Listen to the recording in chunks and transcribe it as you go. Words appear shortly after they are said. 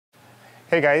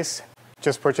Hey guys,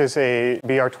 just purchased a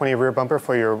BR20 rear bumper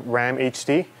for your Ram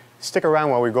HD. Stick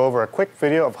around while we go over a quick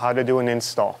video of how to do an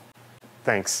install.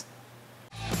 Thanks.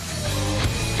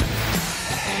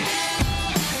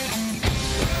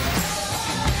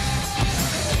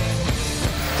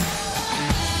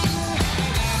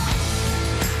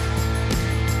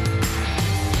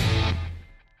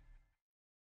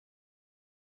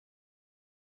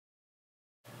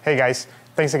 Hey guys,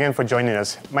 thanks again for joining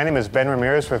us. My name is Ben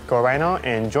Ramirez with Rhino,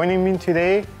 and joining me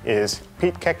today is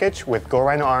Pete Kekich with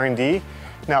Rhino R&D.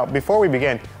 Now, before we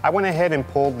begin, I went ahead and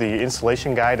pulled the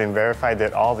installation guide and verified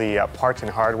that all the parts and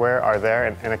hardware are there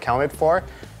and accounted for.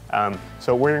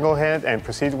 So we're gonna go ahead and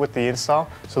proceed with the install.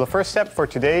 So the first step for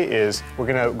today is we're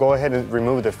gonna go ahead and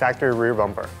remove the factory rear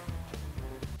bumper.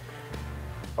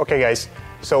 Okay guys,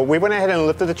 so we went ahead and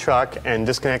lifted the truck and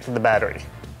disconnected the battery.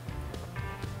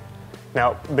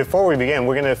 Now, before we begin,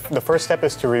 the first step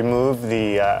is to remove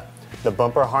the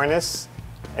bumper harness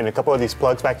and a couple of these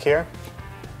plugs back here.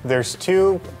 There's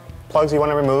two plugs you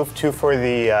want to remove, two for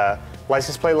the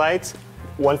license plate lights,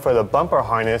 one for the bumper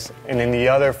harness, and then the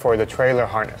other for the trailer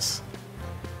harness.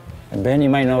 And Ben, you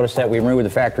might notice that we removed the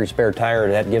factory spare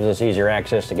tire. That gives us easier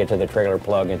access to get to the trailer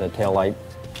plug and the tail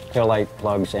light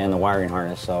plugs and the wiring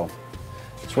harness. So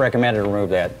it's recommended to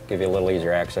remove that, give you a little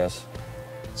easier access.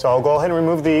 So I'll go ahead and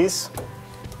remove these.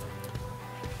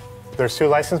 There's two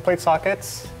license plate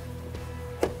sockets,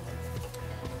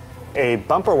 a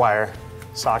bumper wire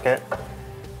socket,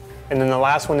 and then the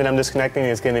last one that I'm disconnecting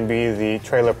is going to be the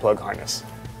trailer plug harness.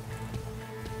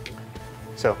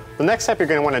 So the next step you're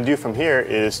going to want to do from here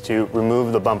is to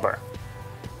remove the bumper.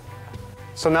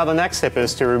 So now the next step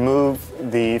is to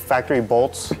remove the factory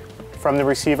bolts from the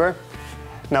receiver.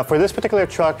 Now for this particular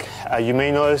truck, you may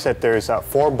notice that there's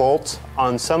 4 bolts.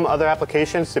 On some other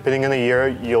applications, depending on the year,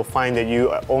 you'll find that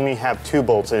you only have 2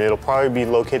 bolts, and it'll probably be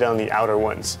located on the outer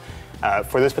ones.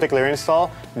 For this particular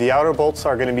install, the outer bolts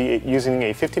are going to be using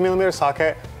a 50mm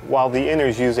socket, while the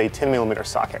inners use a 10mm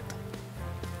socket.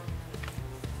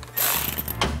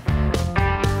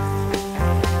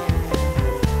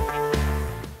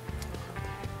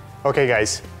 Okay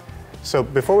guys, so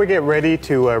before we get ready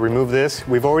to remove this,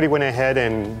 we've already went ahead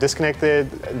and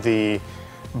disconnected the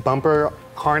bumper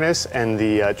harness and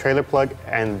the trailer plug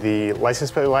and the license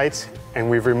plate lights, and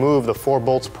we've removed the 4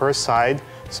 bolts per side.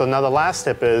 So now the last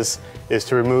step is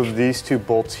to remove these 2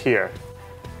 bolts here.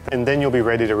 And then you'll be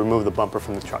ready to remove the bumper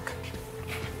from the truck.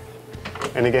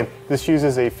 And again, this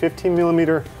uses a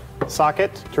 15mm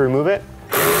socket to remove it.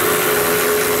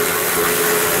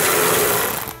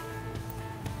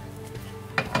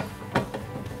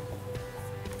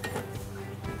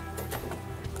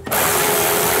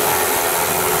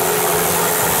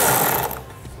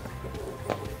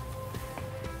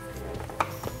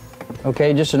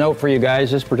 Okay, just a note for you guys,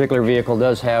 this particular vehicle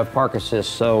does have park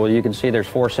assist, so you can see there's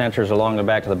 4 sensors along the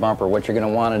back of the bumper. What you're going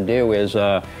to want to do is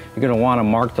you're going to want to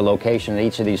mark the location of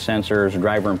each of these sensors,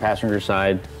 driver and passenger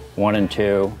side, 1 and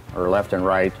 2, or left and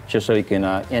right, just so you can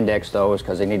index those,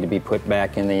 because they need to be put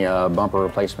back in the bumper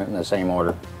replacement in the same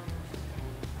order.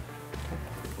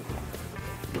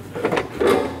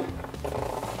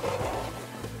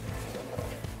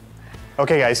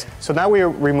 Okay guys, so now we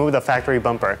removed the factory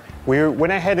bumper. We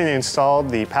went ahead and installed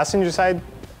the passenger side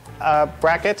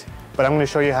bracket, but I'm going to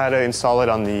show you how to install it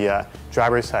on the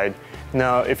driver's side.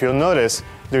 Now, if you'll notice,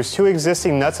 there's 2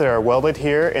 existing nuts that are welded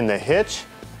here in the hitch.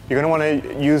 You're going to want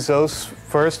to use those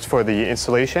first for the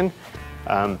installation.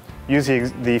 Use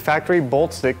the factory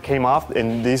bolts that came off,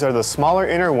 and these are the smaller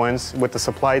inner ones with the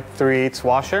supplied 3/8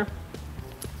 washer.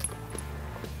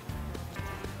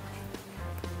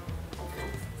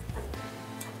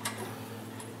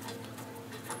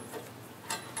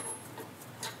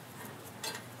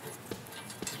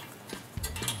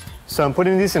 So I'm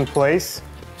putting these in place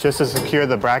just to secure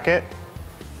the bracket.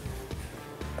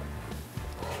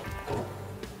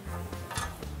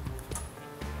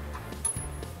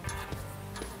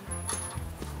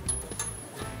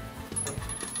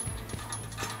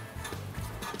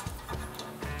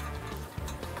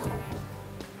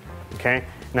 Okay,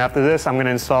 and after this, I'm going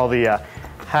to install the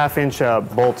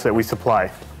 1/2-inch bolts that we supply.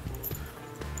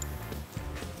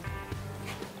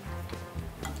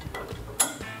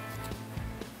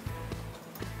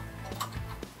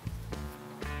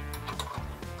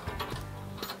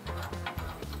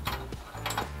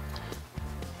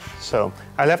 So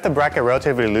I left the bracket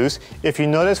relatively loose. If you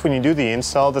notice when you do the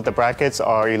install that the brackets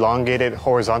are elongated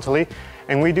horizontally,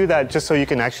 and we do that just so you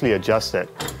can actually adjust it.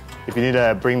 If you need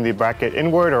to bring the bracket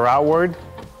inward or outward,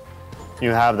 you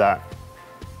have that.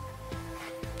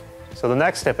 So the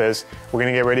next step is we're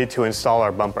going to get ready to install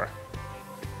our bumper.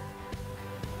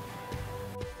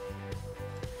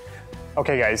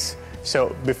 Okay guys,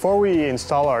 so before we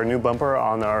install our new bumper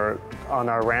on our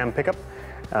Ram pickup,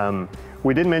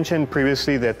 we did mention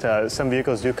previously that some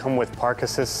vehicles do come with park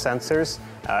assist sensors,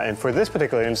 and for this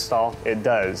particular install, it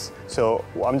does. So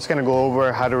I'm just gonna go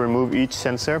over how to remove each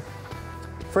sensor.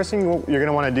 First thing you're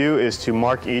gonna wanna do is to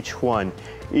mark each one.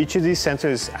 Each of these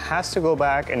sensors has to go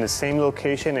back in the same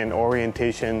location and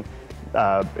orientation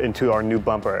into our new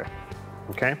bumper,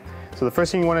 okay? So the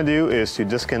first thing you wanna do is to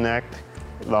disconnect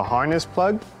the harness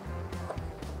plug,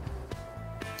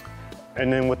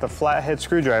 and then with the flathead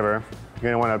screwdriver,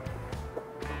 you're gonna wanna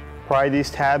pry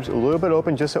these tabs a little bit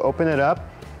open just to open it up,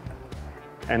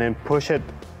 and then push it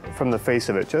from the face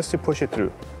of it, just to push it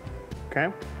through,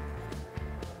 okay?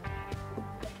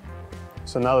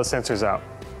 So now the sensor's out.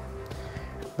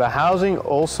 The housing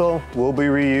also will be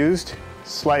reused.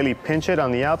 Slightly pinch it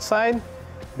on the outside,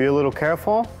 be a little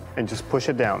careful, and just push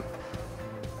it down.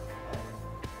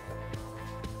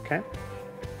 Okay?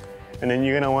 And then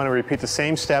you're gonna wanna repeat the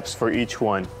same steps for each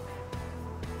one.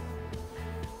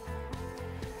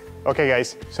 Okay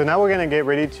guys, so now we're gonna get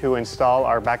ready to install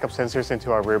our backup sensors into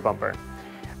our rear bumper.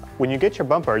 When you get your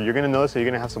bumper, you're gonna notice that you're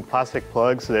gonna have some plastic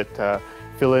plugs that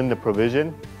fill in the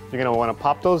provision. You're gonna wanna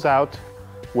pop those out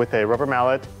with a rubber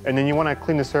mallet, and then you wanna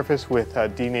clean the surface with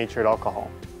denatured alcohol.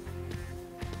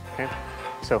 Okay?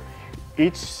 So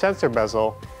each sensor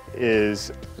bezel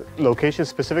is location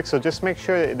specific, so just make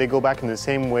sure that they go back in the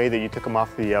same way that you took them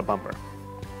off the bumper.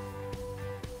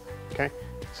 Okay,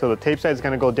 so the tape side is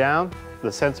going to go down,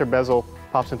 the sensor bezel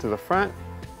pops into the front.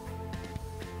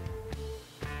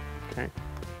 Okay,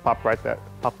 pop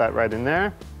that right in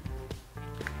there.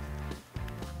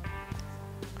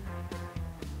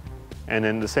 And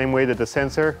then the same way that the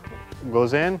sensor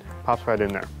goes in, pops right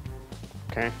in there.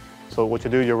 Okay, so what you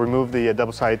do, you'll remove the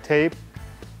double-sided tape,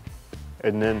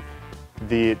 and then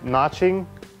the notching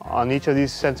on each of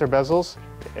these sensor bezels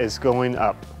is going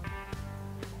up.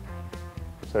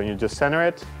 So you just center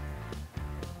it,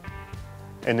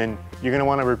 and then you're gonna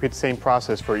wanna repeat the same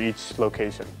process for each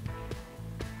location.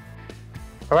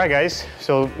 All right guys,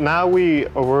 so now we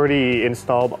already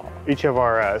installed each of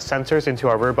our sensors into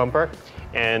our rear bumper.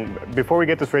 And before we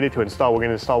get this ready to install, we're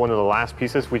gonna install one of the last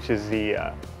pieces, which is the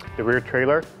rear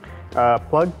trailer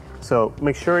plug. So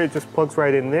make sure it just plugs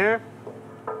right in there.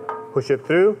 Push it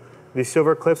through. These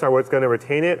silver clips are what's going to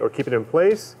retain it or keep it in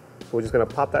place. So we're just going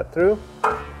to pop that through.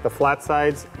 The flat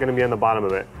side's going to be on the bottom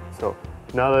of it. So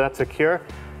now that that's secure,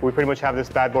 we pretty much have this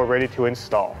bad boy ready to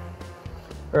install.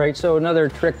 All right, so another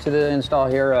trick to the install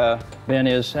here, Ben,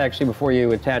 is actually before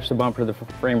you attach the bumper to the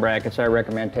frame brackets, I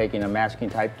recommend taking a masking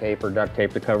type tape or duct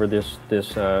tape to cover this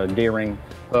D-ring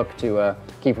hook to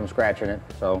keep from scratching it.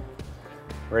 So,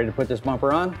 ready to put this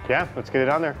bumper on? Yeah, let's get it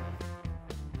on there.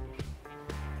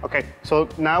 Okay, so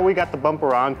now we got the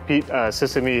bumper on. Pete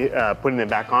assisted me putting it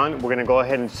back on. We're gonna go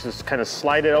ahead and just kind of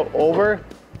slide it over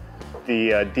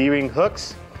the D-ring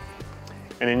hooks.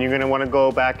 And then you're gonna wanna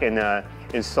go back and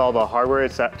install the hardware.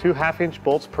 It's 2 half-inch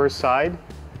bolts per side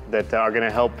that are gonna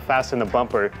help fasten the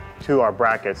bumper to our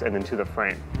brackets and then to the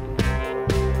frame.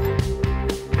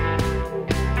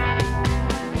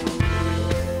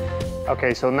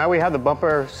 Okay, so now we have the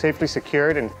bumper safely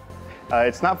secured, and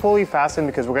it's not fully fastened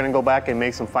because we're gonna go back and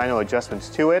make some final adjustments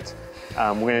to it.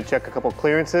 We're gonna check a couple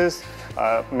clearances,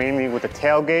 mainly with the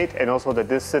tailgate, and also that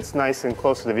this sits nice and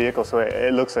close to the vehicle so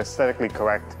it looks aesthetically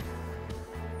correct.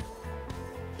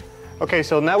 Okay,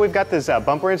 so now we've got this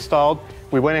bumper installed.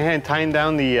 We went ahead and tightened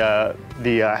down the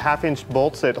half-inch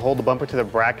bolts that hold the bumper to the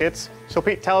brackets. So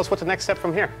Pete, tell us what's the next step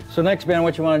from here. So next, Ben,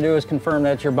 what you want to do is confirm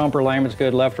that your bumper alignment's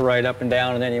good left to right, up and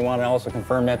down, and then you want to also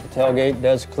confirm that the tailgate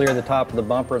does clear the top of the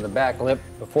bumper and the back lip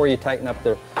before you tighten up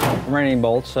the remaining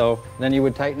bolts. So then you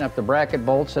would tighten up the bracket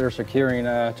bolts that are securing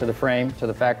to the frame, to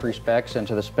the factory specs, and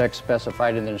to the specs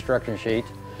specified in the instruction sheet.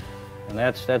 And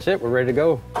that's it, we're ready to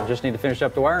go. We just need to finish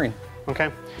up the wiring.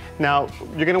 Okay, now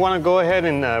you're gonna wanna go ahead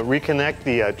and reconnect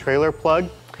the trailer plug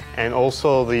and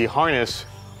also the harness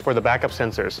for the backup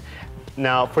sensors.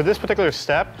 Now, for this particular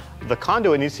step, the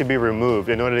conduit needs to be removed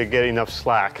in order to get enough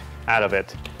slack out of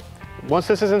it. Once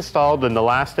this is installed, then the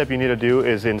last step you need to do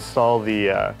is install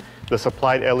the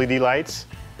supplied LED lights.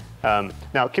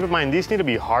 Now, keep in mind, these need to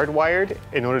be hardwired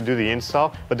in order to do the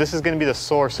install, but this is gonna be the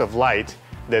source of light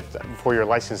for your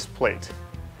license plate.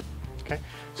 Okay,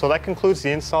 so that concludes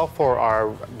the install for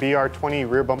our BR20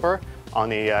 rear bumper on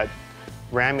a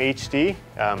Ram HD.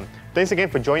 Thanks again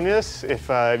for joining us. If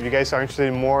you guys are interested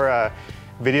in more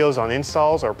videos on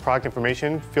installs or product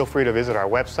information, feel free to visit our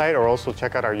website or also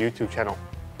check out our YouTube channel.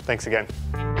 Thanks again.